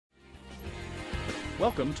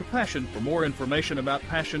Welcome to Passion. For more information about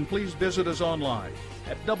Passion, please visit us online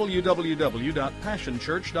at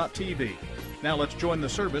www.passionchurch.tv. Now let's join the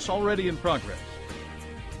service already in progress.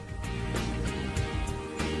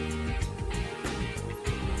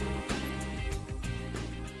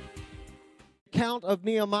 Count of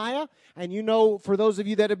Nehemiah, and you know, for those of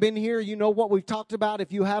you that have been here, you know what we've talked about.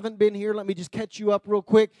 If you haven't been here, let me just catch you up real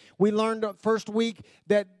quick. We learned first week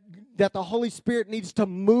that the Holy Spirit needs to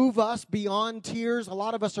move us beyond tears. A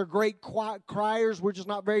lot of us are great criers. We're just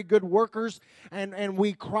not very good workers, and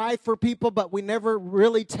we cry for people, but we never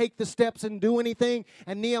really take the steps and do anything.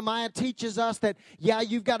 And Nehemiah teaches us that, yeah,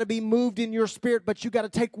 you've got to be moved in your spirit, but you got to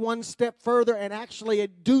take one step further and actually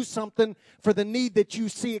do something for the need that you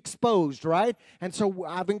see exposed, right? And so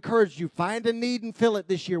I've encouraged you, find a need and fill it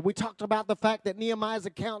this year. We talked about the fact that Nehemiah's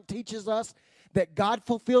account teaches us that God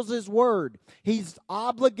fulfills His word. He's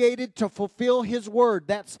obligated to fulfill His word.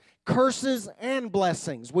 That's curses and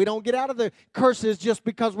blessings. We don't get out of the curses just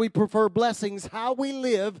because we prefer blessings. How we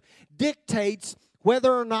live dictates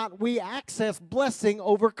whether or not we access blessing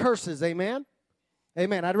over curses. Amen?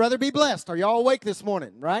 Amen. I'd rather be blessed. Are y'all awake this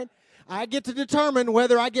morning, right? I get to determine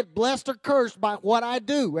whether I get blessed or cursed by what I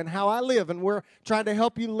do and how I live. And we're trying to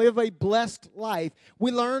help you live a blessed life.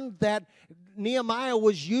 We learned that Nehemiah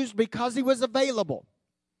was used because he was available.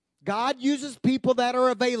 God uses people that are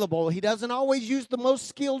available. He doesn't always use the most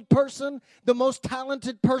skilled person, the most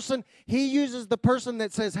talented person. He uses the person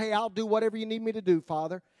that says, hey, I'll do whatever you need me to do,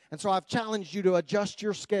 Father. And so I've challenged you to adjust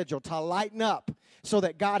your schedule, to lighten up so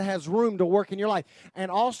that God has room to work in your life.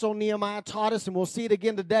 And also Nehemiah taught us, and we'll see it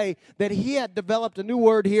again today, that he had developed a new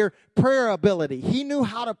word here, prayer ability. He knew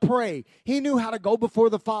how to pray. He knew how to go before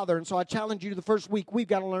the Father. And so I challenge you the first week, we've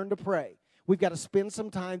got to learn to pray. We've got to spend some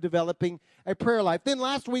time developing a prayer life. Then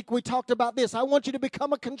last week we talked about this. I want you to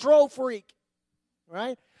become a control freak,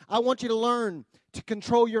 right? I want you to learn to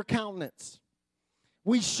control your countenance.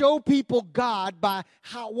 We show people God by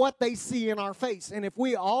what they see in our face. And if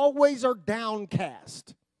we always are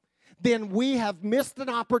downcast, then we have missed an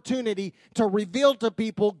opportunity to reveal to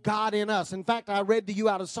people God in us. In fact, I read to you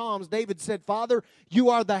out of Psalms, David said, Father, you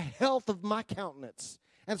are the health of my countenance.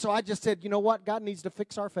 And so I just said, you know what? God needs to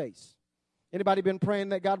fix our face. Anybody been praying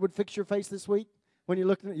that God would fix your face this week? When you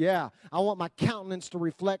look at it, yeah, I want my countenance to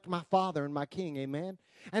reflect my Father and my King, amen?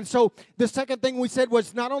 And so the second thing we said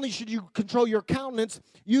was not only should you control your countenance,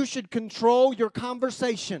 you should control your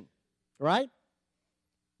conversation, right?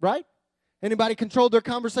 Right? Anybody controlled their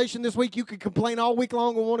conversation this week? You could complain all week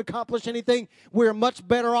long and won't accomplish anything. We're much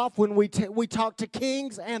better off when we talk to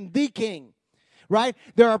kings and the King. Right?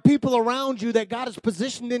 There are people around you that God has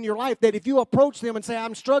positioned in your life that if you approach them and say,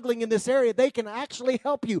 I'm struggling in this area, they can actually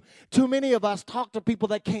help you. Too many of us talk to people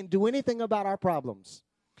that can't do anything about our problems.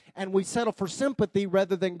 And we settle for sympathy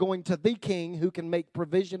rather than going to the King who can make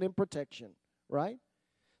provision and protection. Right?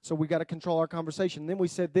 So we got to control our conversation. Then we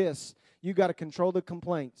said this, you got to control the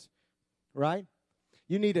complaints. Right?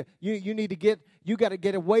 You got to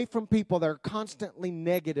get away from people that are constantly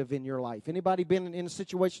negative in your life. Anybody been in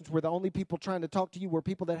situations where the only people trying to talk to you were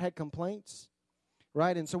people that had complaints?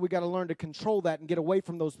 Right? And so we got to learn to control that and get away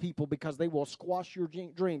from those people because they will squash your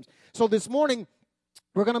dreams. So this morning,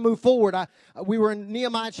 we're going to move forward. We were in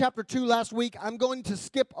Nehemiah chapter 2 last week. I'm going to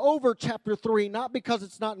skip over chapter 3, not because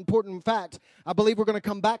it's not important. In fact, I believe we're going to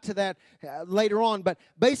come back to that later on. But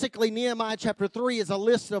basically, Nehemiah chapter 3 is a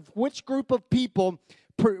list of which group of people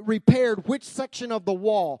repaired which section of the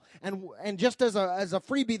wall. And just as a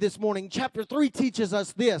freebie this morning, chapter 3 teaches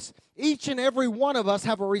us this. Each and every one of us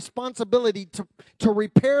have a responsibility to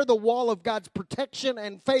repair the wall of God's protection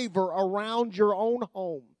and favor around your own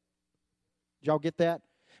home. Did y'all get that?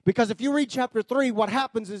 Because if you read chapter 3, what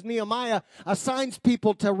happens is Nehemiah assigns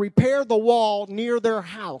people to repair the wall near their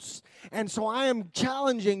house. And so I am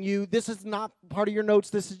challenging you. This is not part of your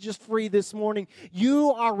notes. This is just free this morning.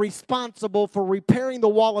 You are responsible for repairing the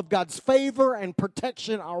wall of God's favor and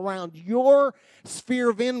protection around your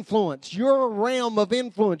sphere of influence, your realm of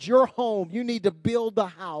influence, your home. You need to build the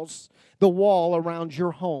house, the wall around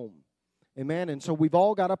your home. Amen. And so we've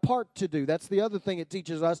all got a part to do. That's the other thing it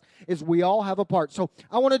teaches us is we all have a part. So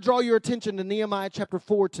I want to draw your attention to Nehemiah chapter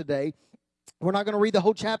 4 today. We're not going to read the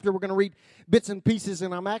whole chapter. We're going to read bits and pieces,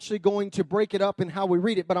 and I'm actually going to break it up in how we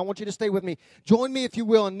read it, but I want you to stay with me. Join me, if you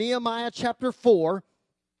will, in Nehemiah chapter 4,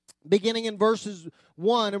 beginning in verses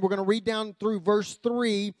 1, and we're going to read down through verse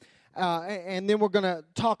 3, and then we're going to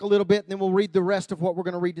talk a little bit, and then we'll read the rest of what we're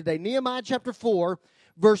going to read today. Nehemiah chapter 4,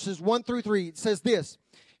 verses 1 through 3, it says this.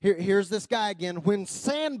 Here's this guy again. When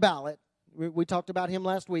Sanballat, we talked about him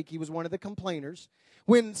last week. He was one of the complainers.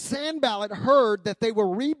 When Sanballat heard that they were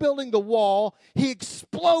rebuilding the wall, he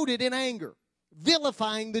exploded in anger.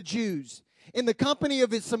 vilifying the Jews. In the company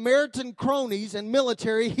of his Samaritan cronies and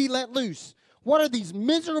military, he let loose. What are these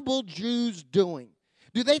miserable Jews doing?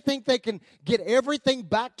 Do they think they can get everything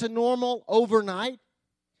back to normal overnight?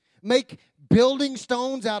 Make building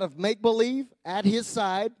stones out of make-believe at his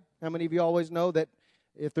side. How many of you always know that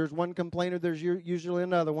if there's one complainer, there's usually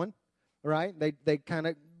another one, right? They kind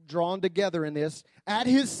of drawn together in this. At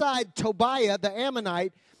his side, Tobiah, the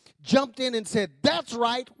Ammonite, jumped in and said, "That's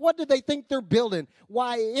right. What do they think they're building?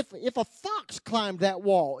 Why, if a fox climbed that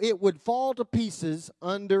wall, it would fall to pieces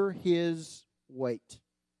under his weight."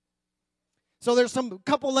 So there's some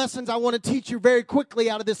couple lessons I want to teach you very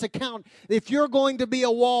quickly out of this account. If you're going to be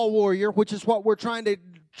a wall warrior, which is what we're trying to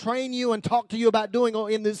train you and talk to you about doing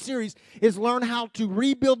in this series, is learn how to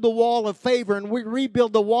rebuild the wall of favor and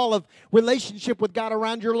rebuild the wall of relationship with God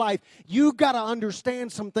around your life. You've got to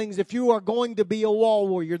understand some things if you are going to be a wall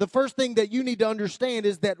warrior. The first thing that you need to understand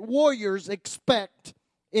is that warriors expect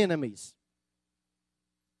enemies.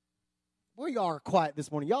 We are quiet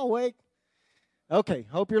this morning. Y'all awake? Okay,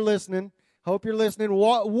 hope you're listening. Hope you're listening.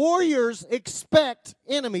 Warriors expect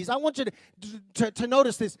enemies. I want you to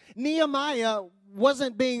notice this. Nehemiah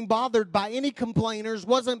wasn't being bothered by any complainers,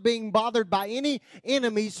 wasn't being bothered by any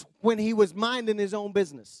enemies when he was minding his own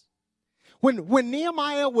business. When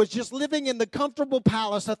Nehemiah was just living in the comfortable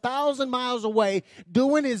palace 1,000 miles away,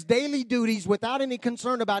 doing his daily duties without any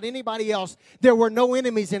concern about anybody else, there were no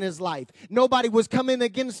enemies in his life. Nobody was coming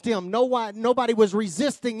against him. Nobody was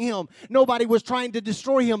resisting him. Nobody was trying to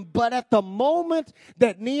destroy him. But at the moment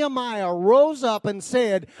that Nehemiah rose up and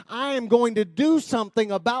said, "I am going to do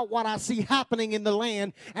something about what I see happening in the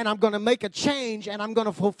land, and I'm going to make a change, and I'm going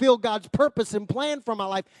to fulfill God's purpose and plan for my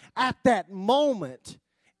life," at that moment,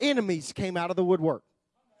 enemies came out of the woodwork.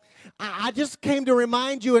 I just came to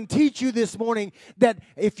remind you and teach you this morning that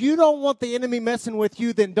if you don't want the enemy messing with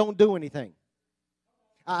you, then don't do anything.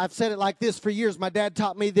 I've said it like this for years. My dad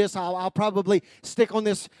taught me this. I'll probably stick on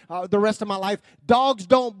this the rest of my life. Dogs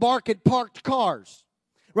don't bark at parked cars.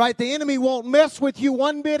 Right? The enemy won't mess with you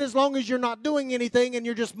one bit as long as you're not doing anything and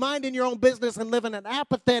you're just minding your own business and living an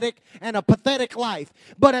apathetic and a pathetic life.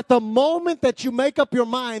 But at the moment that you make up your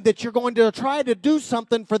mind that you're going to try to do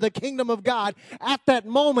something for the kingdom of God, at that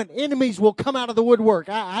moment, enemies will come out of the woodwork.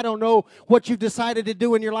 I don't know what you've decided to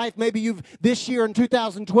do in your life. Maybe this year in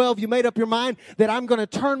 2012, you made up your mind that I'm going to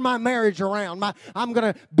turn my marriage around. I'm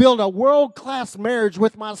going to build a world-class marriage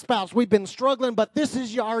with my spouse. We've been struggling, but this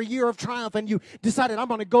is our year of triumph, and you decided I'm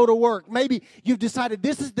going to go to work. Maybe you've decided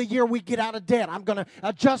this is the year we get out of debt. I'm going to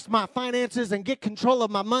adjust my finances and get control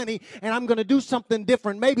of my money, and I'm going to do something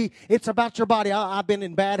different. Maybe it's about your body. I've been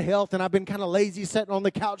in bad health, and I've been kind of lazy, sitting on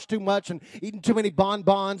the couch too much and eating too many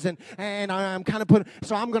bonbons, and I'm kind of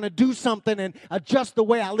so I'm going to do something and adjust the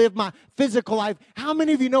way I live my physical life. How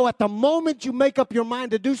many of you know at the moment you make up your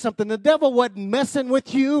mind to do something, the devil wasn't messing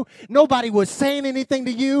with you. Nobody was saying anything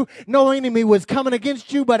to you. No enemy was coming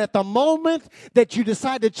against you, but at the moment that you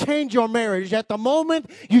decide to change your marriage, at the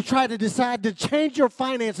moment you try to decide to change your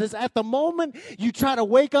finances, at the moment you try to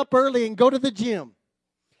wake up early and go to the gym,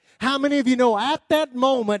 how many of you know at that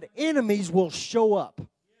moment enemies will show up?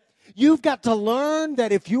 You've got to learn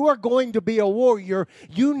that if you are going to be a warrior,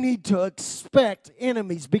 you need to expect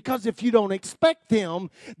enemies, because if you don't expect them,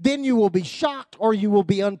 then you will be shocked or you will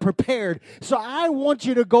be unprepared. So I want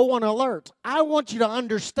you to go on alert. I want you to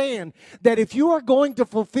understand that if you are going to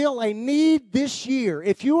fulfill a need this year,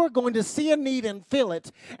 if you are going to see a need and fill it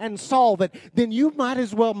and solve it, then you might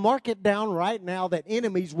as well mark it down right now that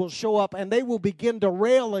enemies will show up and they will begin to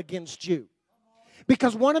rail against you.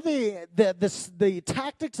 Because one of the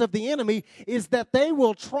tactics of the enemy is that they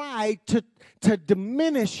will try to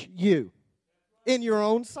diminish you in your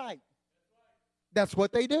own sight. That's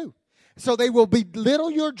what they do. So they will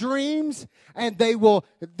belittle your dreams, and they will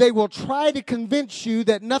try to convince you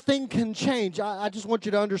that nothing can change. I just want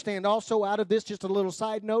you to understand also out of this, just a little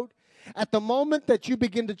side note, at the moment that you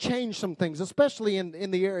begin to change some things, especially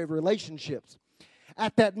in the area of relationships,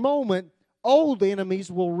 at that moment, old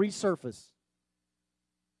enemies will resurface.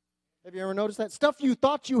 Have you ever noticed that? Stuff you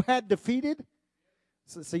thought you had defeated.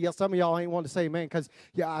 See, yeah, some of y'all ain't want to say amen because,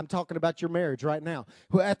 I'm talking about your marriage right now.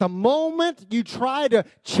 At the moment you try to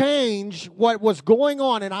change what was going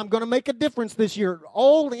on, and I'm going to make a difference this year,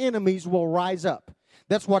 old enemies will rise up.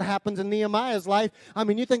 That's what happens in Nehemiah's life. I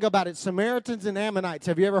mean, you think about it, Samaritans and Ammonites.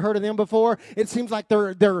 Have you ever heard of them before? It seems like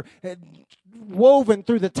they're woven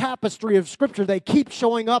through the tapestry of Scripture. They keep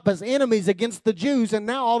showing up as enemies against the Jews, and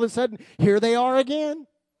now all of a sudden, here they are again,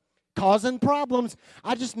 causing problems.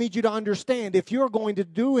 I just need you to understand, if you're going to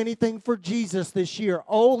do anything for Jesus this year,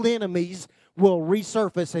 old enemies will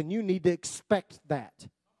resurface, and you need to expect that.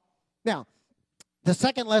 Now, The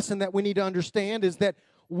second lesson that we need to understand is that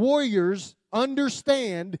warriors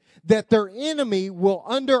understand that their enemy will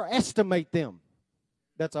underestimate them.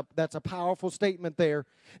 That's a powerful statement there.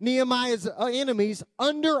 Nehemiah's enemies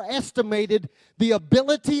underestimated the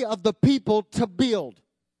ability of the people to build.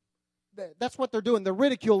 That's what they're doing. They're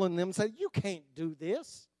ridiculing them, saying, "You can't do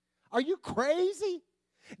this. Are you crazy?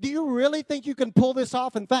 Do you really think you can pull this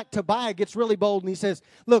off?" In fact, Tobiah gets really bold and he says,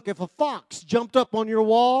 "Look, if a fox jumped up on your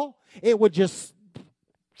wall, it would just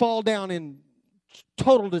fall down in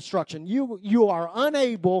total destruction. You are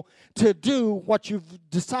unable to do what you've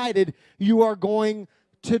decided you are going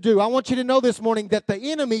to do." I want you to know this morning that the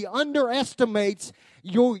enemy underestimates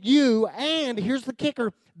you, and here's the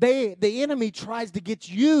kicker: the enemy tries to get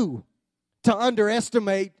you to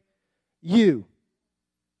underestimate you.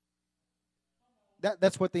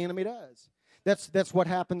 That's what the enemy does. That's what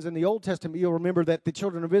happens in the Old Testament. You'll remember that the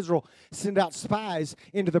children of Israel send out spies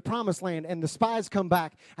into the promised land, and the spies come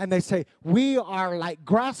back and they say, "We are like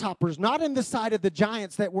grasshoppers, not in the sight of the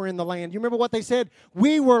giants that were in the land." You remember what they said?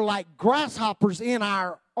 "We were like grasshoppers in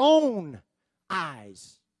our own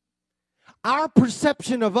eyes." Our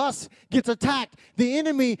perception of us gets attacked. The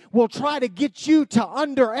enemy will try to get you to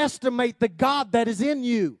underestimate the God that is in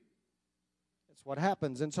you. That's what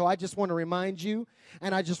happens. And so I just want to remind you,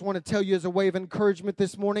 and I just want to tell you as a way of encouragement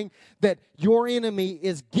this morning, that your enemy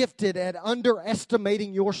is gifted at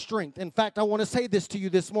underestimating your strength. In fact, I want to say this to you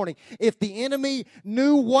this morning. If the enemy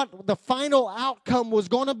knew what the final outcome was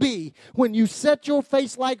going to be when you set your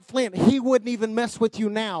face like flint, he wouldn't even mess with you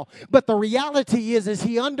now. But the reality is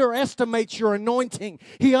he underestimates your anointing.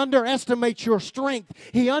 He underestimates your strength.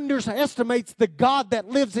 He underestimates the God that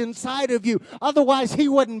lives inside of you. Otherwise, he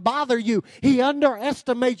wouldn't bother you. He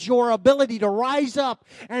underestimates your ability to rise up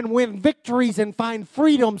and win victories and find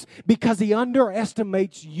freedoms because he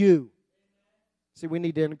underestimates you. See, we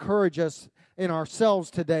need to encourage us in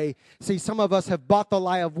ourselves today. See, some of us have bought the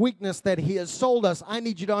lie of weakness that he has sold us. I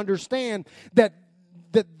need you to understand that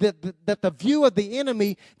the view of the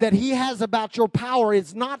enemy that he has about your power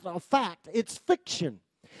is not a fact. It's fiction.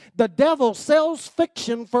 The devil sells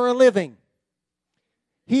fiction for a living.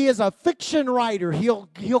 He is a fiction writer. He'll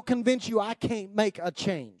convince you I can't make a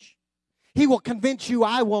change. He will convince you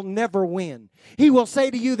I will never win. He will say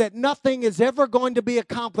to you that nothing is ever going to be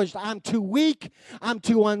accomplished. I'm too weak. I'm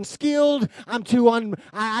too unskilled.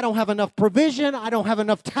 I don't have enough provision. I don't have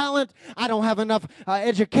enough talent. I don't have enough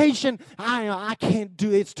education. I can't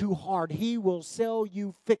do it. It's too hard. He will sell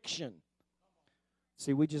you fiction.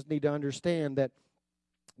 See, we just need to understand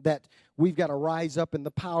that we've got to rise up in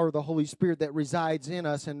the power of the Holy Spirit that resides in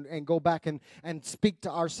us and go back and speak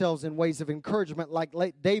to ourselves in ways of encouragement like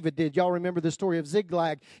David did. Y'all remember the story of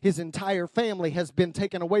Ziklag. His entire family has been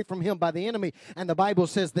taken away from him by the enemy, and the Bible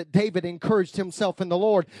says that David encouraged himself in the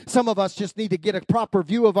Lord. Some of us just need to get a proper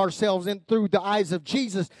view of ourselves through the eyes of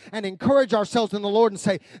Jesus and encourage ourselves in the Lord and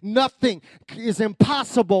say, nothing is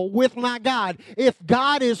impossible with my God. If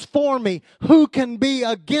God is for me, who can be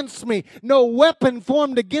against me? No weapon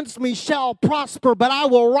formed against me shall prosper, but I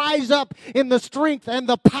will rise up in the strength and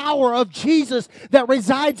the power of Jesus that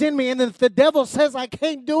resides in me. And if the devil says I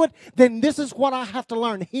can't do it, then this is what I have to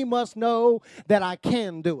learn. He must know that I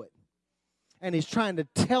can do it. And he's trying to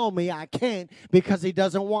tell me I can't because he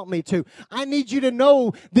doesn't want me to. I need you to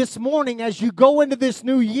know this morning as you go into this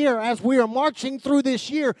new year, as we are marching through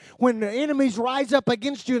this year, when the enemies rise up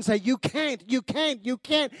against you and say, you can't,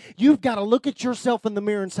 you've got to look at yourself in the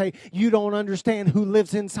mirror and say, you don't understand who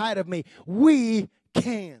lives inside of me. We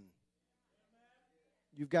can.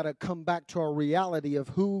 You've got to come back to a reality of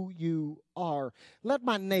who you are. Let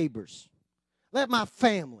my neighbors, let my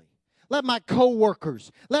family, let my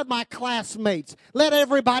coworkers, let my classmates, let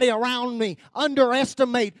everybody around me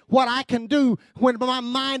underestimate what I can do when my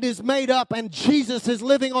mind is made up and Jesus is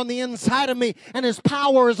living on the inside of me and his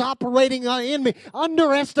power is operating in me.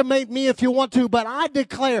 Underestimate me if you want to, but I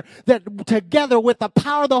declare that together with the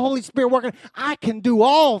power of the Holy Spirit working, I can do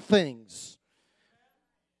all things.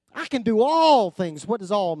 I can do all things. What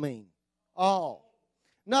does all mean? All.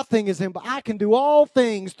 Nothing is impossible. I can do all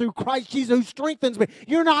things through Christ Jesus who strengthens me.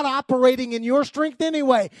 You're not operating in your strength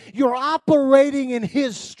anyway. You're operating in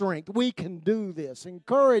his strength. We can do this.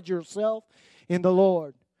 Encourage yourself in the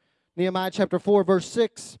Lord. Nehemiah chapter 4 verse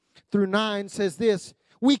 6 through 9 says this,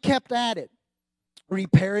 we kept at it,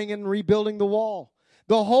 repairing and rebuilding the wall.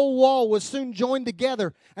 The whole wall was soon joined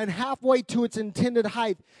together and halfway to its intended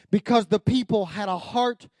height because the people had a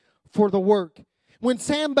heart for the work. When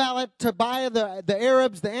Sanballat, Tobiah, the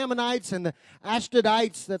Arabs, the Ammonites, and the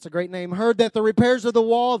Ashdodites, that's a great name, heard that the repairs of the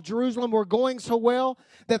wall of Jerusalem were going so well,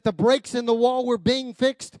 that the breaks in the wall were being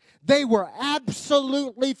fixed, they were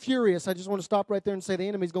absolutely furious. I just want to stop right there and say the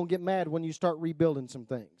enemy's going to get mad when you start rebuilding some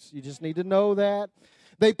things. You just need to know that.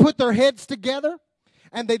 They put their heads together,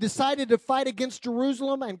 and they decided to fight against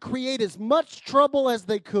Jerusalem and create as much trouble as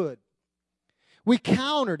they could. We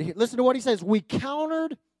countered. Listen to what he says. We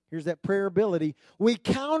countered. Here's that prayer ability. We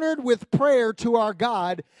countered with prayer to our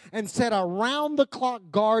God and set a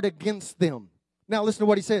round-the-clock guard against them. Now listen to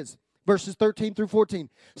what he says. Verses 13 through 14.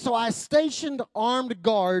 So I stationed armed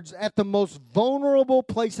guards at the most vulnerable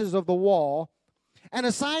places of the wall and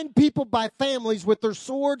assigned people by families with their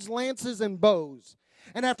swords, lances, and bows.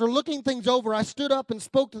 And after looking things over, I stood up and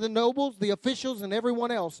spoke to the nobles, the officials, and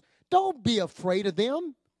everyone else. Don't be afraid of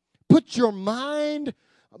them. Put your minds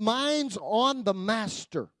on the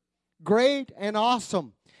master, great and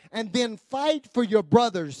awesome, and then fight for your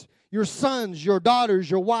brothers, your sons, your daughters,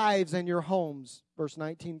 your wives, and your homes. Verse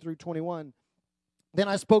 19 through 21. Then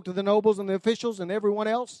I spoke to the nobles and the officials and everyone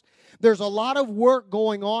else. There's a lot of work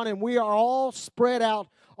going on, and we are all spread out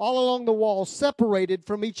all along the wall, separated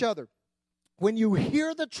from each other. When you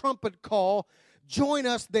hear the trumpet call, join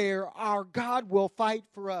us there. Our God will fight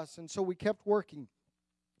for us. And so we kept working.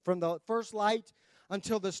 From the first light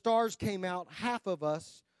until the stars came out, half of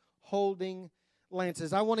us holding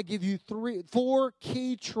lances. I want to give you four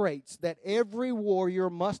key traits that every warrior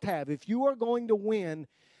must have. If you are going to win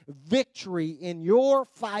victory in your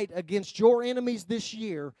fight against your enemies this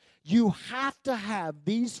year, you have to have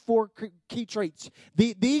these four key traits.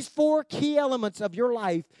 These four key elements of your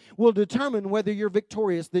life will determine whether you're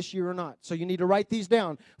victorious this year or not. So you need to write these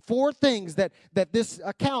down. Four things that this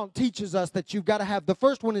account teaches us that you've got to have. The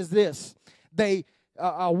first one is this.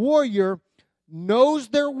 A warrior knows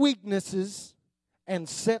their weaknesses and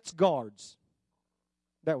sets guards.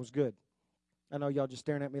 That was good. I know y'all just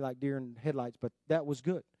staring at me like deer in headlights, but that was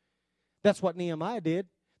good. That's what Nehemiah did.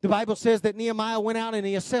 The Bible says that Nehemiah went out and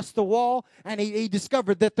he assessed the wall, and he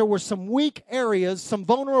discovered that there were some weak areas, some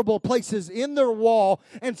vulnerable places in their wall,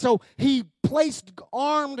 and so he placed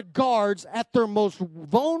armed guards at their most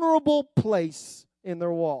vulnerable place in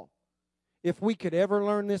their wall. If we could ever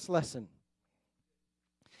learn this lesson,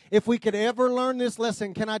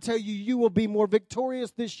 can I tell you, you will be more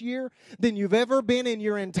victorious this year than you've ever been in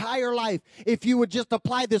your entire life. If you would just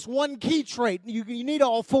apply this one key trait, you need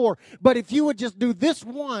all four, but if you would just do this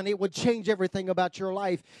one, it would change everything about your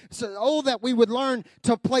life. So, that we would learn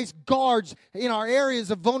to place guards in our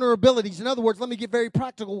areas of vulnerabilities. In other words, let me get very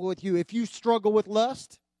practical with you. If you struggle with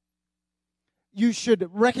lust, you should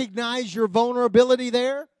recognize your vulnerability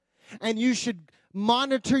there, and you should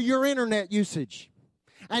monitor your internet usage.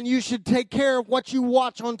 And you should take care of what you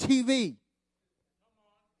watch on TV.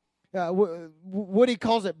 Woody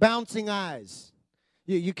calls it bouncing eyes.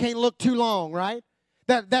 You can't look too long, right?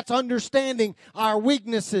 That's understanding our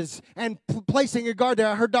weaknesses and placing a guard there.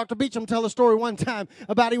 I heard Dr. Beecham tell a story one time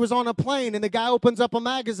about he was on a plane and the guy opens up a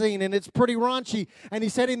magazine and it's pretty raunchy. And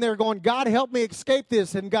he's sitting there going, God, help me escape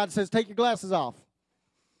this. And God says, take your glasses off.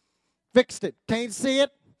 Fixed it. Can't see it.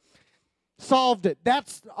 Solved it.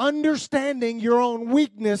 That's understanding your own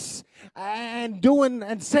weakness and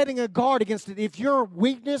setting a guard against it. If your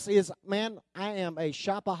weakness is, man, I am a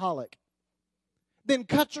shopaholic, then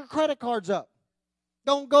cut your credit cards up.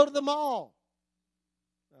 Don't go to the mall.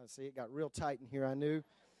 Oh, see, it got real tight in here. I knew.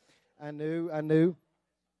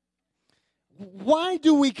 Why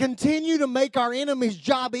do we continue to make our enemy's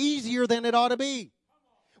job easier than it ought to be?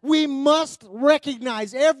 We must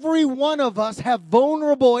recognize every one of us have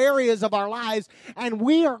vulnerable areas of our lives, and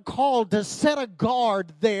we are called to set a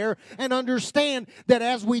guard there and understand that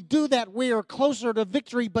as we do that, we are closer to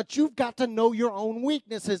victory, but you've got to know your own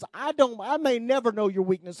weaknesses. I may never know your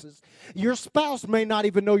weaknesses. Your spouse may not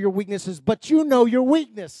even know your weaknesses, but you know your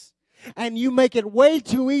weakness. And you make it way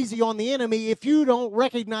too easy on the enemy if you don't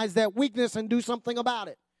recognize that weakness and do something about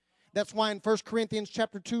it. That's why in 1 Corinthians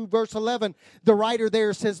chapter 2, verse 11, the writer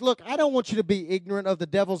there says, look, I don't want you to be ignorant of the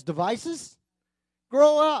devil's devices.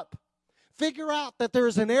 Grow up. Figure out that there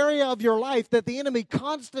is an area of your life that the enemy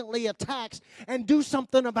constantly attacks and do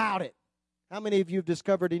something about it. How many of you have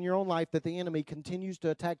discovered in your own life that the enemy continues to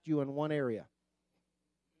attack you in one area?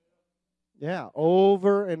 Yeah,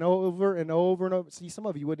 over and over and over and over. See, some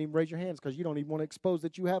of you wouldn't even raise your hands because you don't even want to expose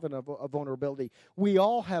that you have a vulnerability. We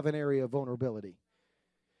all have an area of vulnerability.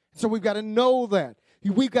 So we've got to know that.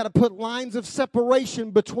 We've got to put lines of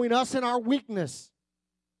separation between us and our weakness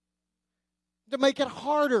to make it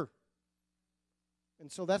harder.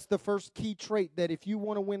 And so that's the first key trait, that if you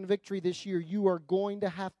want to win victory this year, you are going to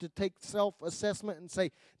have to take self-assessment and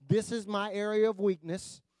say, this is my area of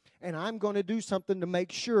weakness, and I'm going to do something to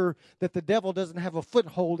make sure that the devil doesn't have a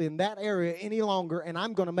foothold in that area any longer, and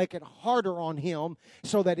I'm going to make it harder on him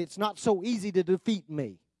so that it's not so easy to defeat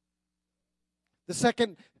me. The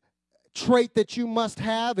second trait that you must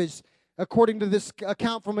have is, according to this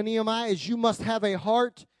account from Nehemiah, is you must have a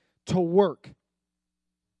heart to work.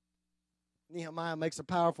 Nehemiah makes a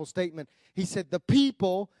powerful statement. He said, the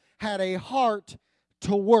people had a heart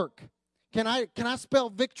to work. Can I spell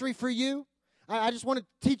victory for you? I just want to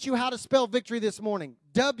teach you how to spell victory this morning.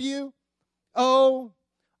 W-O-R-K.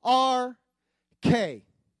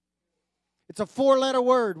 It's a 4-letter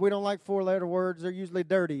word. We don't like 4-letter words. They're usually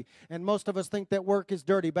dirty. And most of us think that work is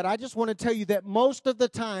dirty. But I just want to tell you that most of the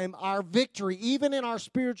time, our victory, even in our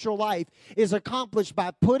spiritual life, is accomplished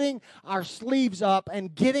by putting our sleeves up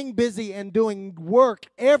and getting busy and doing work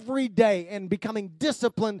every day and becoming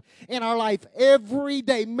disciplined in our life every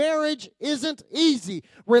day. Marriage isn't easy.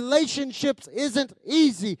 Relationships isn't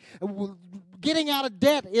easy. Getting out of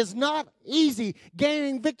debt is not easy.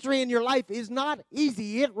 Gaining victory in your life is not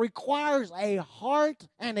easy. It requires a heart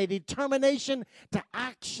and a determination to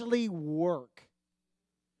actually work.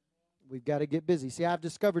 We've got to get busy. See, I've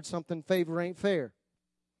discovered something: favor ain't fair.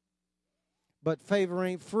 But favor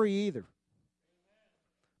ain't free either.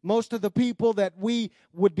 Most of the people that we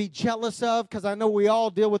would be jealous of, because I know we all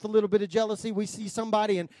deal with a little bit of jealousy. We see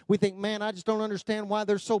somebody and we think, man, I just don't understand why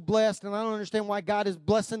they're so blessed, and I don't understand why God is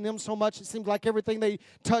blessing them so much. It seems like everything they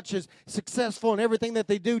touch is successful, and everything that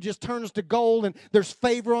they do just turns to gold, and there's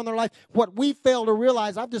favor on their life. What we fail to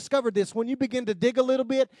realize, I've discovered this, when you begin to dig a little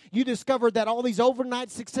bit, you discover that all these overnight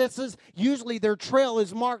successes, usually their trail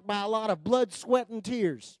is marked by a lot of blood, sweat, and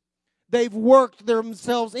tears. They've worked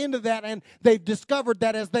themselves into that, and they've discovered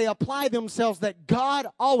that as they apply themselves, that God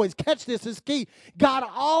always, catch this is key, God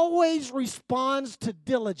always responds to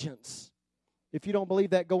diligence. If you don't believe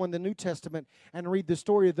that, go in the New Testament and read the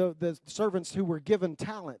story of the servants who were given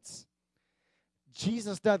talents.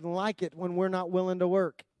 Jesus doesn't like it when we're not willing to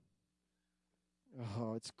work.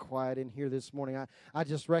 Oh, it's quiet in here this morning. I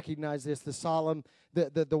just recognize this. The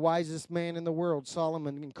wisest man in the world,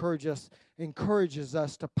 Solomon, encourages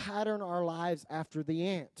us to pattern our lives after the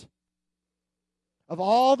ant. Of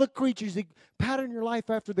all the creatures, pattern your life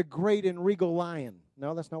after the great and regal lion.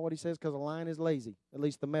 No, that's not what he says, because a lion is lazy. At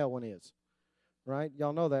least the male one is. Right?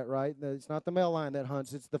 Y'all know that, right? It's not the male lion that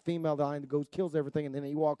hunts. It's the female lion that goes, kills everything, and then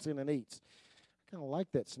he walks in and eats. I kind of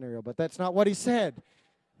like that scenario, but that's not what he said.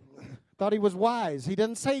 Thought he was wise. He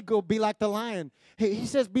doesn't say go be like the lion. He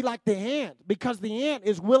says be like the ant, because the ant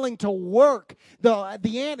is willing to work. The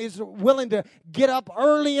ant is willing to get up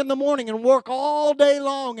early in the morning and work all day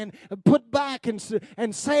long and put back and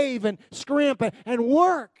save and scrimp and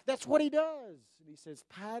work. That's what he does. And he says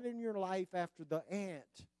pattern your life after the ant.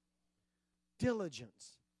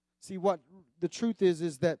 Diligence. See, what the truth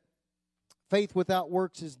is that faith without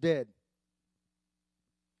works is dead.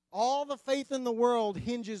 All the faith in the world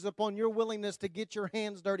hinges upon your willingness to get your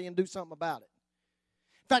hands dirty and do something about it.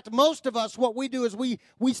 In fact, most of us, what we do is we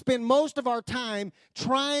spend most of our time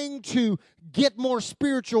trying to get more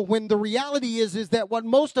spiritual, when the reality is that what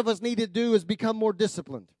most of us need to do is become more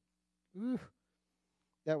disciplined. Ooh,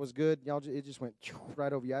 that was good. Y'all, it just went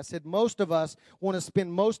right over you. I said most of us want to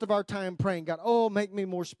spend most of our time praying, God, oh, make me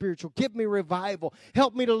more spiritual. Give me revival.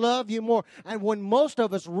 Help me to love you more. And when most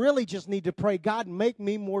of us really just need to pray, God, make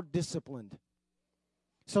me more disciplined,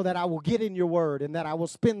 so that I will get in your word, and that I will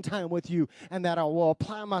spend time with you, and that I will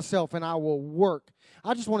apply myself, and I will work.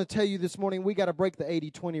 I just want to tell you this morning, we got to break the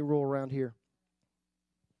 80-20 rule around here.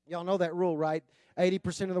 Y'all know that rule, right?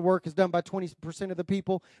 80% of the work is done by 20% of the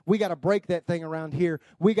people. We got to break that thing around here.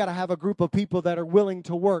 We got to have a group of people that are willing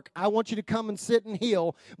to work. I want you to come and sit and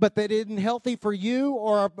heal, but that isn't healthy for you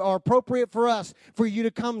or appropriate for us, for you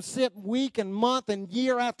to come sit week and month and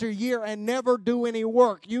year after year and never do any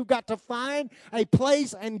work. You've got to find a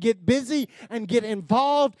place and get busy and get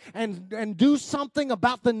involved and do something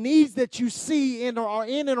about the needs that you see in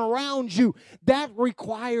and around you. That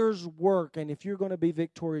requires work. And if you're going to be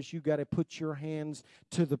victorious, you've got to put your hands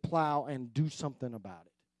to the plow and do something about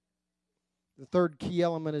it. The third key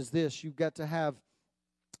element is this: you've got to have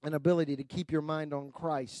an ability to keep your mind on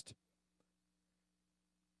Christ.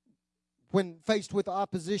 When faced with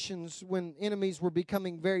oppositions, when enemies were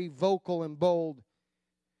becoming very vocal and bold,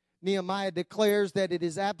 Nehemiah declares that it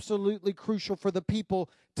is absolutely crucial for the people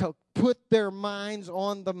to put their minds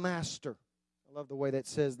on the master. I love the way that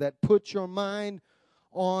says that. Put your mind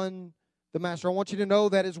on the Master. I want you to know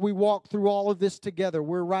that as we walk through all of this together,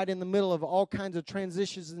 we're right in the middle of all kinds of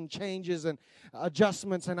transitions and changes and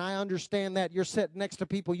adjustments, and I understand that. You're sitting next to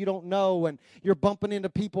people you don't know, and you're bumping into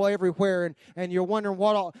people everywhere, and you're wondering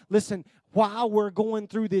what all. Listen, while we're going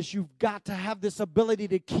through this, you've got to have this ability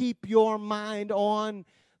to keep your mind on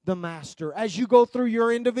the Master. As you go through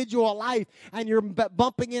your individual life and you're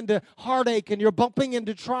bumping into heartache and you're bumping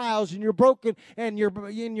into trials and you're broken and you're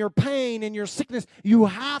in your pain and your sickness, you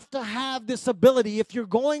have to have this ability if you're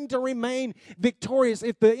going to remain victorious.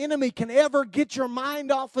 If the enemy can ever get your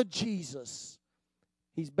mind off of Jesus,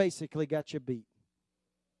 he's basically got you beat.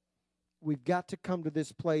 We've got to come to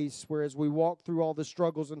this place where as we walk through all the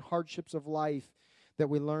struggles and hardships of life, that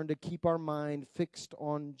we learn to keep our mind fixed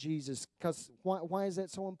on Jesus. Because why is that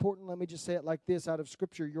so important? Let me just say it like this out of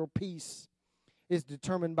Scripture. Your peace is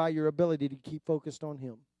determined by your ability to keep focused on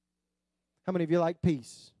Him. How many of you like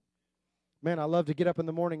peace? Man, I love to get up in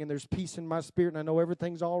the morning and there's peace in my spirit and I know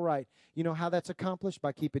everything's all right. You know how that's accomplished?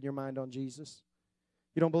 By keeping your mind on Jesus.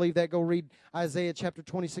 You don't believe that? Go read Isaiah chapter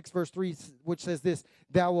 26, verse 3, which says this: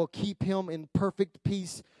 Thou wilt keep him in perfect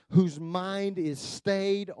peace, whose mind is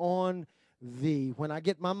stayed on Thee. When I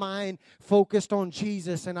get my mind focused on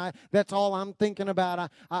Jesus and that's all I'm thinking about.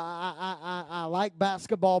 I like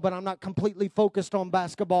basketball, but I'm not completely focused on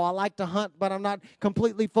basketball. I like to hunt, but I'm not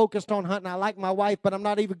completely focused on hunting. I like my wife, but I'm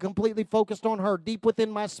not even completely focused on her. Deep within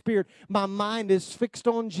my spirit, my mind is fixed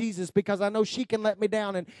on Jesus because I know she can let me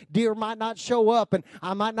down and deer might not show up and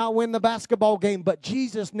I might not win the basketball game, but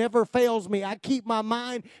Jesus never fails me. I keep my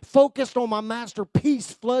mind focused on my Master.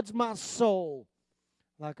 Peace floods my soul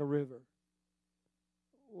like a river.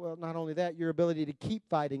 Well, not only that, your ability to keep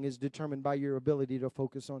fighting is determined by your ability to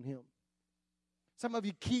focus on Him. Some of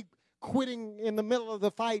you keep quitting in the middle of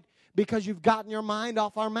the fight because you've gotten your mind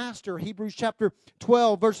off our Master. Hebrews chapter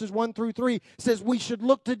 12, verses 1 through 3 says we should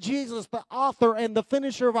look to Jesus, the author and the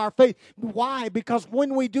finisher of our faith. Why? Because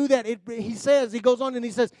when we do that, he goes on and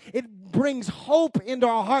he says, it brings hope into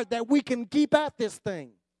our heart that we can keep at this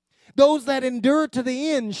thing. Those that endure to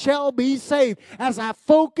the end shall be saved. As I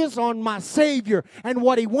focus on my Savior and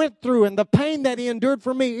what He went through and the pain that He endured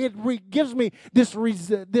for me, it gives me this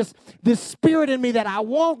spirit in me that I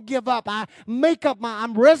won't give up.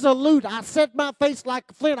 I'm resolute. I set my face like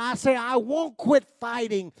flint. I say I won't quit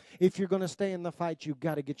fighting. If you're going to stay in the fight, you've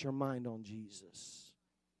got to get your mind on Jesus.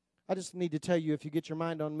 I just need to tell you, if you get your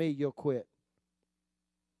mind on me, you'll quit.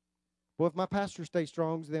 Well, if my pastor stays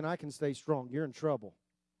strong, then I can stay strong. You're in trouble.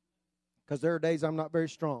 Because there are days I'm not very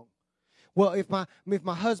strong. Well, if my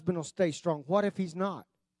husband will stay strong, what if he's not?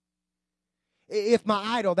 If my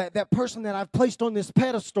idol, that person that I've placed on this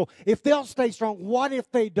pedestal, if they'll stay strong, what if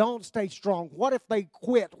they don't stay strong? What if they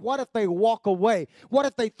quit? What if they walk away? What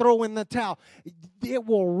if they throw in the towel? It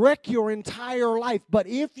will wreck your entire life. But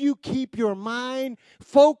if you keep your mind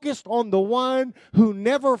focused on the one who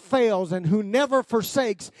never fails and who never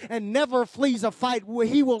forsakes and never flees a fight,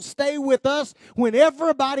 He will stay with us when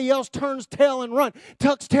everybody else tucks tail and run.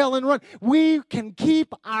 We can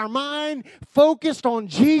keep our mind focused on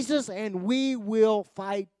Jesus and we will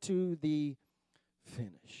fight to the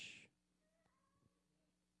finish.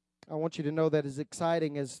 I want you to know that as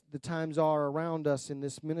exciting as the times are around us in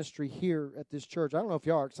this ministry here at this church, I don't know if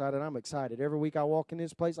y'all are excited. I'm excited. Every week I walk in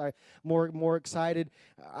this place, I'm more excited.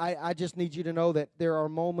 I just need you to know that there are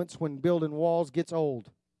moments when building walls gets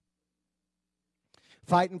old.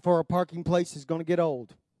 Fighting for a parking place is going to get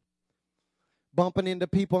old. Bumping into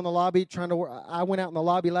people in the lobby, I went out in the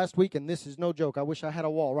lobby last week, and this is no joke. I wish I had a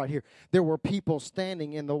wall right here. There were people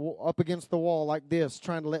standing up against the wall like this,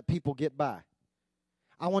 trying to let people get by.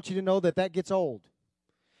 I want you to know that gets old.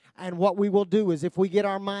 And what we will do is if we get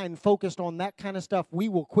our mind focused on that kind of stuff, we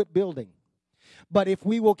will quit building. But if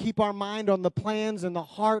we will keep our mind on the plans and the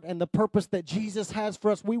heart and the purpose that Jesus has for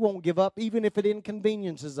us, we won't give up, even if it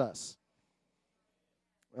inconveniences us.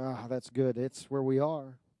 That's good. It's where we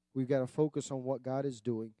are. We've got to focus on what God is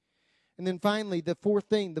doing. And then finally, the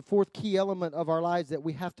fourth key element of our lives that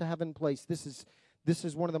we have to have in place. This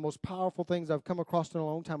is one of the most powerful things I've come across in a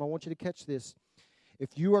long time. I want you to catch this.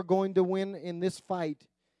 If you are going to win in this fight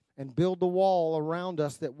and build the wall around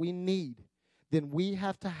us that we need, then we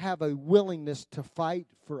have to have a willingness to fight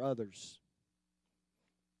for others.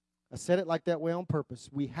 I said it like that way on purpose.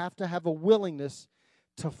 We have to have a willingness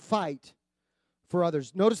to fight for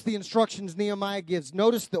others. Notice the instructions Nehemiah gives.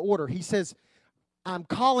 Notice the order. He says, I'm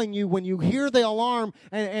calling you when you hear the alarm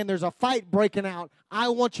and there's a fight breaking out. I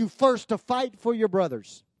want you first to fight for your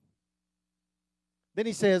brothers. Then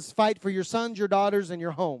he says, fight for your sons, your daughters, and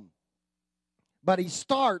your home. But he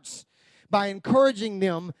starts by encouraging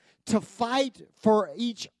them to fight for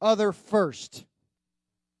each other first.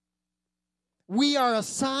 We are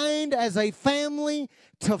assigned as a family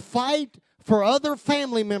to fight for other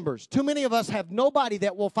family members. Too many of us have nobody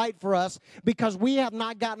that will fight for us because we have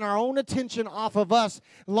not gotten our own attention off of us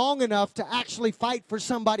long enough to actually fight for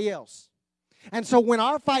somebody else. And so when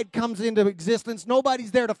our fight comes into existence,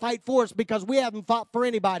 nobody's there to fight for us because we haven't fought for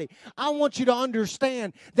anybody. I want you to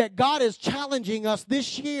understand that God is challenging us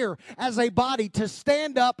this year as a body to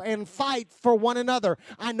stand up and fight for one another.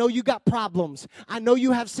 I know you got problems. I know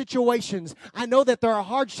you have situations. I know that there are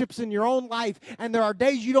hardships in your own life, and there are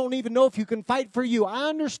days you don't even know if you can fight for you. I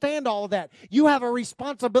understand all of that. You have a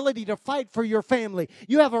responsibility to fight for your family.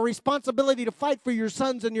 You have a responsibility to fight for your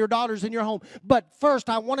sons and your daughters in your home. But first,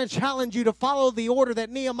 I want to challenge you to follow the order that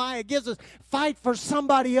Nehemiah gives us. Fight for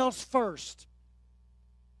somebody else first.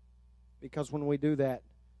 Because when we do that,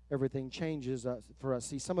 everything changes for us.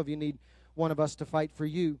 See, some of you need one of us to fight for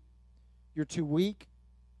you. You're too weak.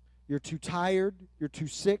 You're too tired. You're too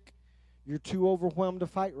sick. You're too overwhelmed to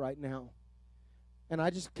fight right now. And I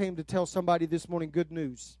just came to tell somebody this morning good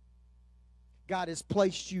news. God has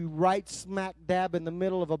placed you right smack dab in the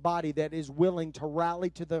middle of a body that is willing to rally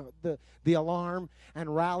to the alarm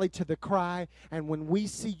and rally to the cry. And when we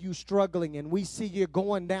see you struggling and we see you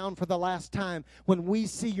going down for the last time, when we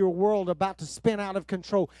see your world about to spin out of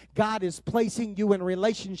control, God is placing you in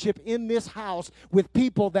relationship in this house with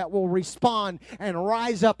people that will respond and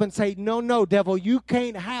rise up and say, no, devil, you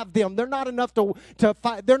can't have them. They're not enough to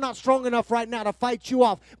fight. They're not strong enough right now to fight you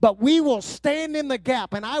off. But we will stand in the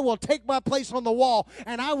gap, and I will take my place on the wall,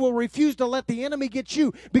 and I will refuse to let the enemy get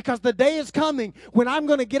you, because the day is coming when I'm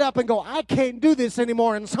going to get up and go, I can't do this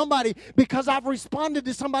anymore, and somebody, because I've responded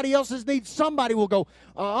to somebody else's needs, somebody will go,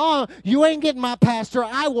 you ain't getting my pastor.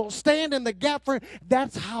 I will stand in the gap for.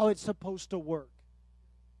 That's how it's supposed to work.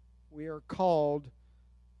 We are called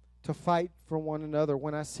to fight for one another.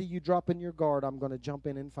 When I see you dropping your guard, I'm going to jump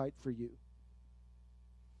in and fight for you.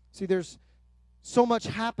 See, there's so much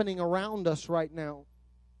happening around us right now.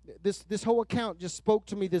 This whole account just spoke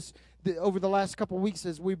to me over the last couple of weeks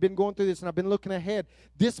as we've been going through this, and I've been looking ahead.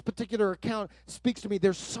 This particular account speaks to me.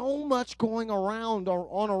 There's so much going around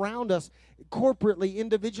us corporately,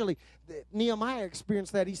 individually. Nehemiah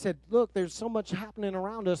experienced that. He said, look, there's so much happening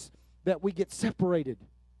around us that we get separated.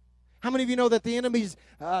 How many of you know that the enemy's,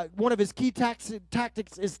 one of his key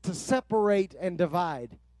tactics is to separate and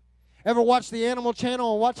divide? Ever watch the Animal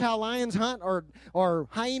Channel and watch how lions hunt or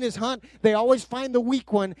hyenas hunt? They always find the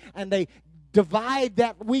weak one, and they divide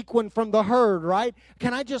that weak one from the herd, right?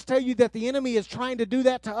 Can I just tell you that the enemy is trying to do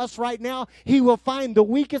that to us right now? He will find the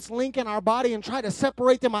weakest link in our body and try to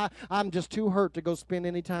separate them. I'm just too hurt to go spend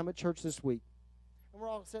any time at church this week. And we're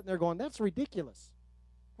all sitting there going, that's ridiculous.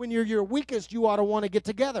 When you're your weakest, you ought to want to get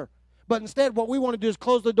together. But instead, what we want to do is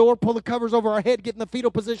close the door, pull the covers over our head, get in the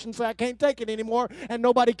fetal position, say, I can't take it anymore, and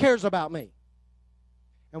nobody cares about me.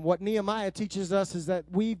 And what Nehemiah teaches us is that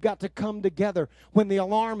we've got to come together. When the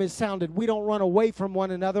alarm is sounded, we don't run away from one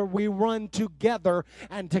another. We run together,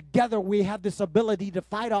 and together we have this ability to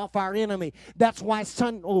fight off our enemy. That's why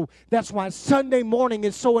Sunday morning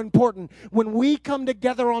is so important. When we come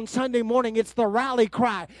together on Sunday morning, it's the rally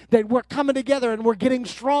cry that we're coming together and we're getting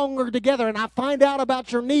stronger together. And I find out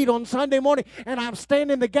about your need on Sunday morning, and I'm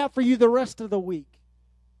standing in the gap for you the rest of the week.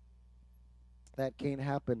 That can't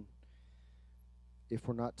happen if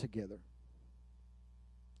we're not together.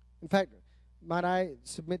 In fact, might I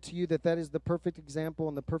submit to you that is the perfect example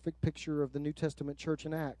and the perfect picture of the New Testament church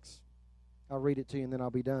in Acts. I'll read it to you and then I'll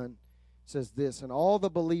be done. It says this, and all the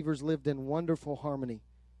believers lived in wonderful harmony,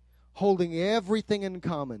 holding everything in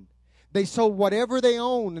common. They sold whatever they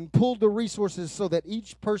owned and pooled the resources so that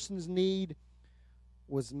each person's need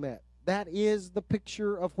was met. That is the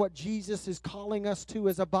picture of what Jesus is calling us to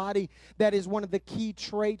as a body. That is one of the key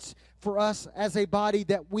traits for us as a body,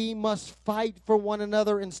 that we must fight for one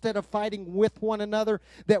another instead of fighting with one another,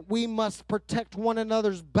 that we must protect one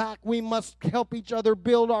another's back. We must help each other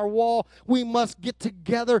build our wall. We must get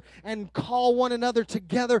together and call one another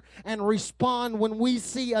together and respond. When we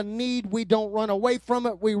see a need, we don't run away from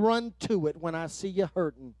it. We run to it. When I see you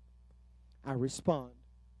hurting, I respond.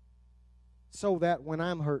 So that when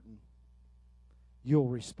I'm hurting, you'll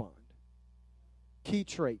respond. Key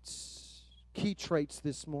traits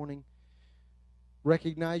this morning.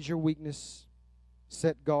 Recognize your weakness.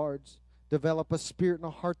 Set guards. Develop a spirit and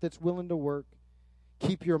a heart that's willing to work.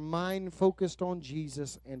 Keep your mind focused on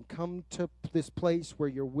Jesus, and come to this place where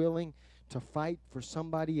you're willing to fight for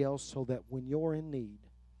somebody else, so that when you're in need,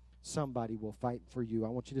 somebody will fight for you. I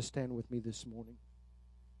want you to stand with me this morning.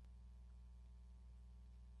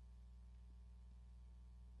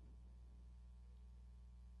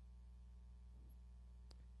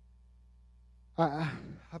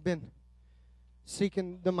 I've been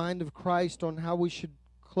seeking the mind of Christ on how we should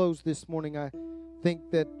close this morning, I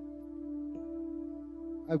think that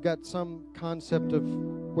I've got some concept of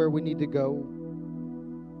where we need to go.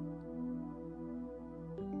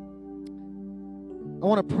 I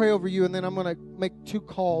want to pray over you, and then I'm going to make 2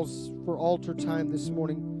 calls for altar time this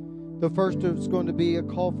morning. The first is going to be a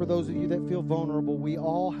call for those of you that feel vulnerable. We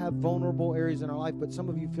all have vulnerable areas in our life, but some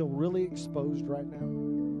of you feel really exposed right now.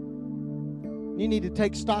 You need to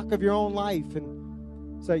take stock of your own life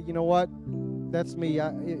and say, you know what? That's me.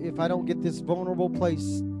 If I don't get this vulnerable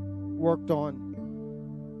place worked on,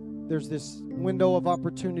 there's this window of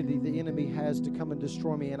opportunity the enemy has to come and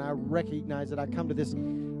destroy me. And I recognize that I come to this,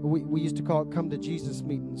 we used to call it come to Jesus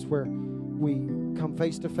meetings, where we come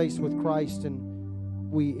face to face with Christ and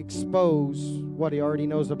we expose what he already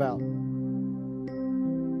knows about.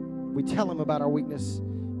 We tell him about our weakness,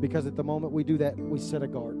 because at the moment we do that, we set a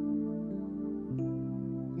guard.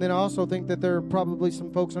 And then I also think that there are probably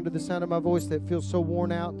some folks under the sound of my voice that feel so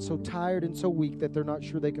worn out, so tired, and so weak that they're not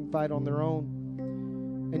sure they can fight on their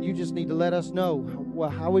own. And you just need to let us know. Well,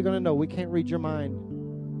 how are we going to know? We can't read your mind.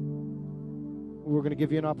 We're going to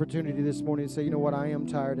give you an opportunity this morning to say, you know what, I am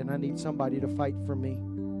tired and I need somebody to fight for me.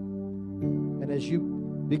 And as you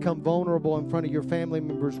become vulnerable in front of your family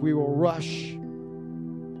members, we will rush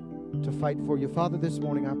to fight for you. Father, this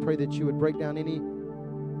morning I pray that you would break down any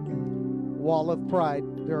wall of pride.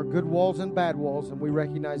 There are good walls and bad walls, and we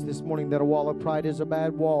recognize this morning that a wall of pride is a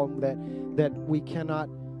bad wall, and that we cannot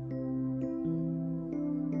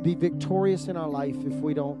be victorious in our life if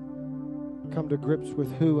we don't come to grips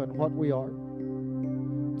with who and what we are.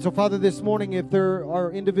 So, Father, this morning, if there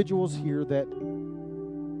are individuals here that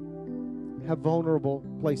have vulnerable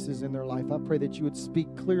places in their life, I pray that you would speak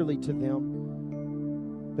clearly to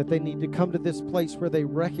them, that they need to come to this place where they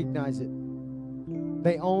recognize it.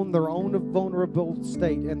 They own their own vulnerable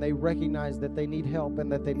state, and they recognize that they need help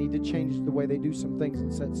and that they need to change the way they do some things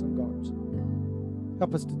and set some guards.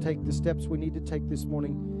 Help us to take the steps we need to take this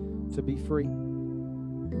morning to be free.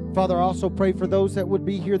 Father, I also pray for those that would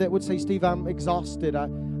be here that would say, Steve, I'm exhausted.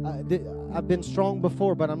 I've been strong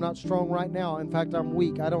before, but I'm not strong right now. In fact, I'm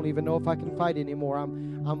weak. I don't even know if I can fight anymore.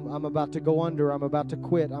 I'm about to go under. I'm about to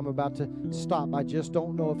quit. I'm about to stop. I just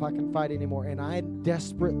don't know if I can fight anymore. And I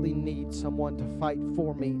desperately need someone to fight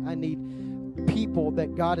for me. I need people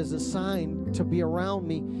that God has assigned to be around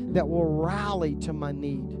me that will rally to my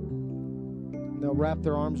need. And they'll wrap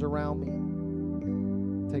their arms around me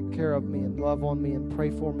and take care of me and love on me and pray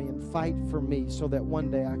for me and fight for me so that one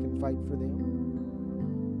day I can fight for them.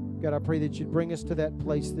 God, I pray that you'd bring us to that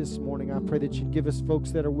place this morning. I pray that you'd give us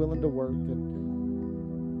folks that are willing to work and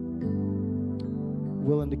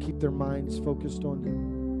willing to keep their minds focused on you.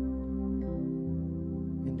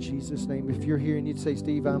 In Jesus' name. If you're here and you'd say,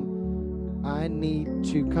 Steve, I need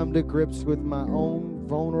to come to grips with my own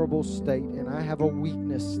vulnerable state, and I have a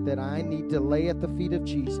weakness that I need to lay at the feet of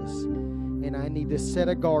Jesus, and I need to set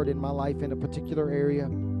a guard in my life in a particular area.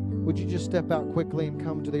 Would you just step out quickly and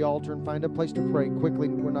come to the altar and find a place to pray quickly?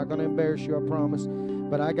 We're not going to embarrass you, I promise.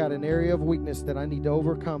 But I got an area of weakness that I need to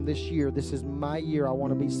overcome this year. This is my year. I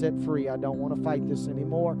want to be set free. I don't want to fight this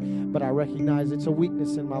anymore. But I recognize it's a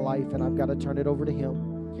weakness in my life, and I've got to turn it over to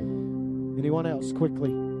Him. Anyone else,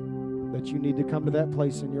 quickly, that you need to come to that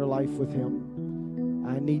place in your life with Him?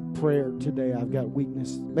 I need prayer today. I've got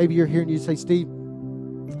weakness. Maybe you're here and you say, Steve,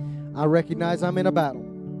 I recognize I'm in a battle,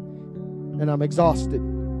 and I'm exhausted.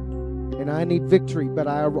 And I need victory, but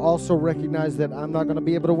I also recognize that I'm not going to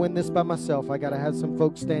be able to win this by myself. I got to have some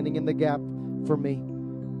folks standing in the gap for me.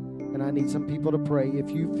 And I need some people to pray.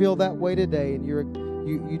 If you feel that way today and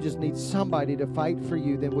you just need somebody to fight for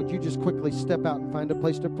you, then would you just quickly step out and find a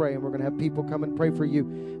place to pray? And we're going to have people come and pray for you.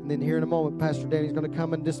 And then here in a moment, Pastor Danny's going to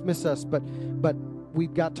come and dismiss us. But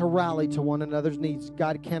we've got to rally to one another's needs.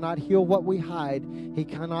 God cannot heal what we hide. He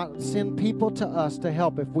cannot send people to us to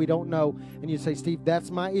help if we don't know. And you say, Steve, that's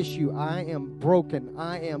my issue. I am broken.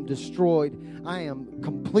 I am destroyed. I am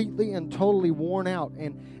completely and totally worn out.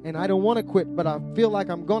 And I don't want to quit, but I feel like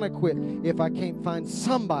I'm going to quit if I can't find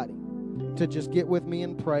somebody to just get with me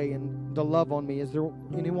and pray and to love on me. Is there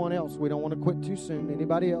anyone else? We don't want to quit too soon.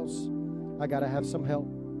 Anybody else? I got to have some help.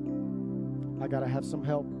 I got to have some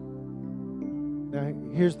help. Now,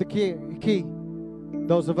 here's the key.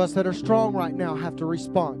 Those of us that are strong right now have to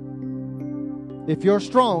respond. If you're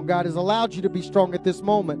strong, God has allowed you to be strong at this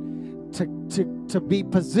moment to be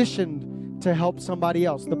positioned to help somebody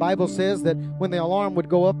else. The Bible says that when the alarm would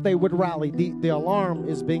go up, they would rally. The alarm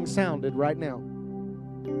is being sounded right now.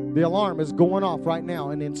 The alarm is going off right now.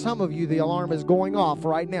 And in some of you, the alarm is going off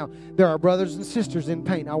right now. There are brothers and sisters in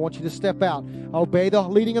pain. I want you to step out. Obey the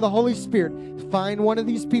leading of the Holy Spirit. Find one of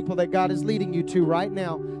these people that God is leading you to right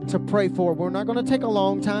now to pray for. We're not going to take a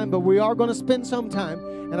long time, but we are going to spend some time.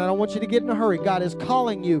 And I don't want you to get in a hurry. God is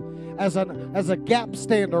calling you as a gap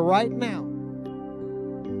stander right now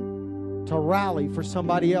to rally for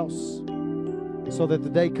somebody else, so that the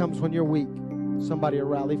day comes when you're weak, somebody will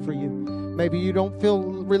rally for you. Maybe you don't feel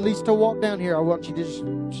released to walk down here. I want you to just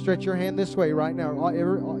stretch your hand this way right now.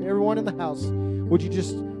 Everyone in the house, would you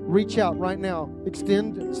just reach out right now?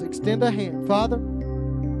 Extend a hand. Father,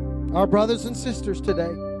 our brothers and sisters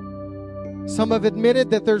today, some have admitted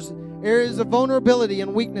that there's areas of vulnerability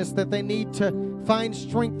and weakness that they need to find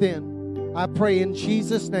strength in. I pray in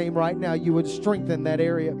Jesus' name right now you would strengthen that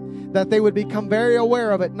area, that they would become very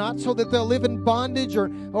aware of it, not so that they'll live in bondage or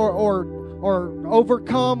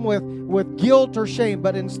overcome with guilt or shame,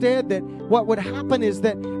 but instead that what would happen is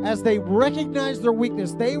that as they recognize their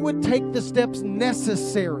weakness, they would take the steps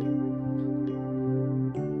necessary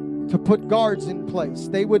to put guards in place.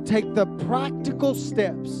 They would take the practical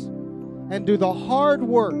steps and do the hard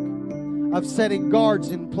work of setting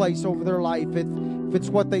guards in place over their life. If it's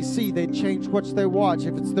what they see, they'd change what they watch.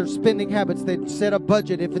 If it's their spending habits, they'd set a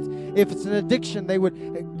budget. If it's an addiction, they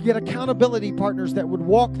would get accountability partners that would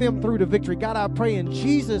walk them through to victory. God, I pray in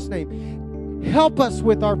Jesus' name, help us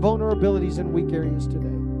with our vulnerabilities and weak areas today.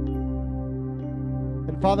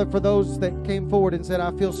 And Father, for those that came forward and said,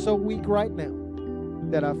 I feel so weak right now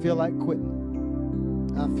that I feel like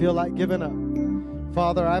quitting, I feel like giving up,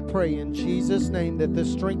 Father, I pray in Jesus' name that the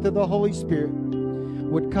strength of the Holy Spirit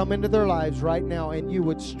would come into their lives right now, and you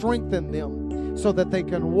would strengthen them so that they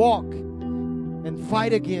can walk and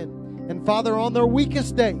fight again. And Father, on their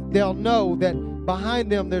weakest day, they'll know that behind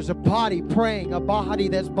them there's a body praying, a body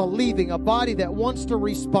that's believing, a body that wants to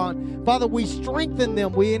respond. Father, we strengthen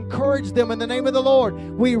them. We encourage them in the name of the Lord.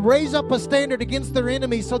 We raise up a standard against their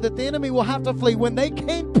enemies so that the enemy will have to flee. When they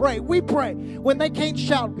can't pray, we pray. When they can't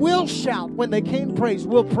shout, we'll shout. When they can't praise,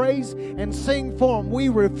 we'll praise and sing for them. We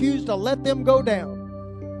refuse to let them go down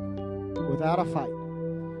without a fight.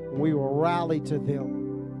 We will rally to them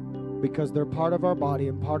because they're part of our body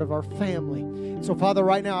and part of our family. So, Father,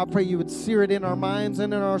 right now I pray you would sear it in our minds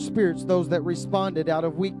and in our spirits, those that responded out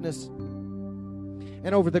of weakness.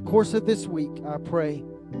 And over the course of this week, I pray,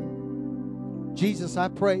 Jesus, I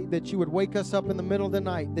pray that you would wake us up in the middle of the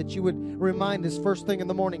night, that you would remind us first thing in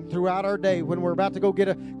the morning throughout our day when we're about to go get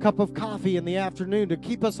a cup of coffee in the afternoon to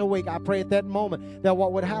keep us awake. I pray at that moment that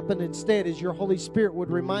what would happen instead is your Holy Spirit would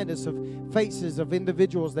remind us of faces of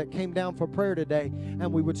individuals that came down for prayer today,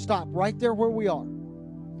 and we would stop right there where we are,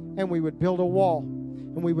 and we would build a wall,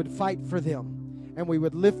 and we would fight for them, and we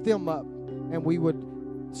would lift them up, and we would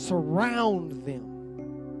surround them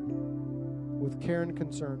with care and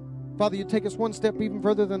concern. Father, you'd take us one step even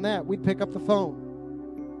further than that. We'd pick up the phone.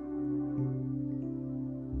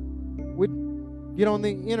 We'd get on the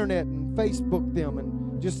internet and Facebook them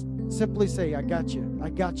and just simply say, I got you. I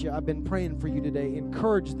got you. I've been praying for you today.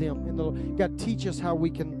 Encourage them. And God, teach us how we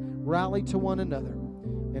can rally to one another.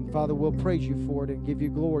 And Father, we'll praise you for it and give you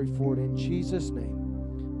glory for it in Jesus'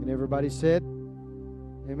 name. And everybody said,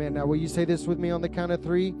 amen. Now, will you say this with me on the count of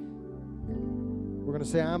three? We're going to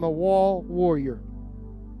say, I'm a wall warrior.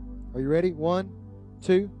 Are you ready? 1,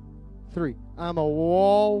 2, 3. I'm a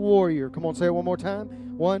wall warrior. Come on, say it one more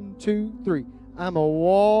time. 1, 2, 3. I'm a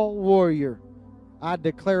wall warrior. I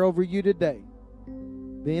declare over you today,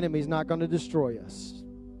 the enemy's not going to destroy us.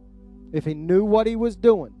 If he knew what he was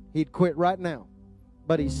doing, he'd quit right now.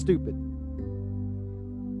 But he's stupid.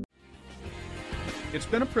 It's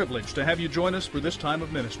been a privilege to have you join us for this time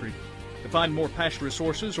of ministry. To find more past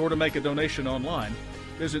resources or to make a donation online,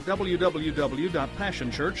 visit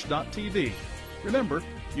www.passionchurch.tv. Remember,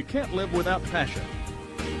 you can't live without passion.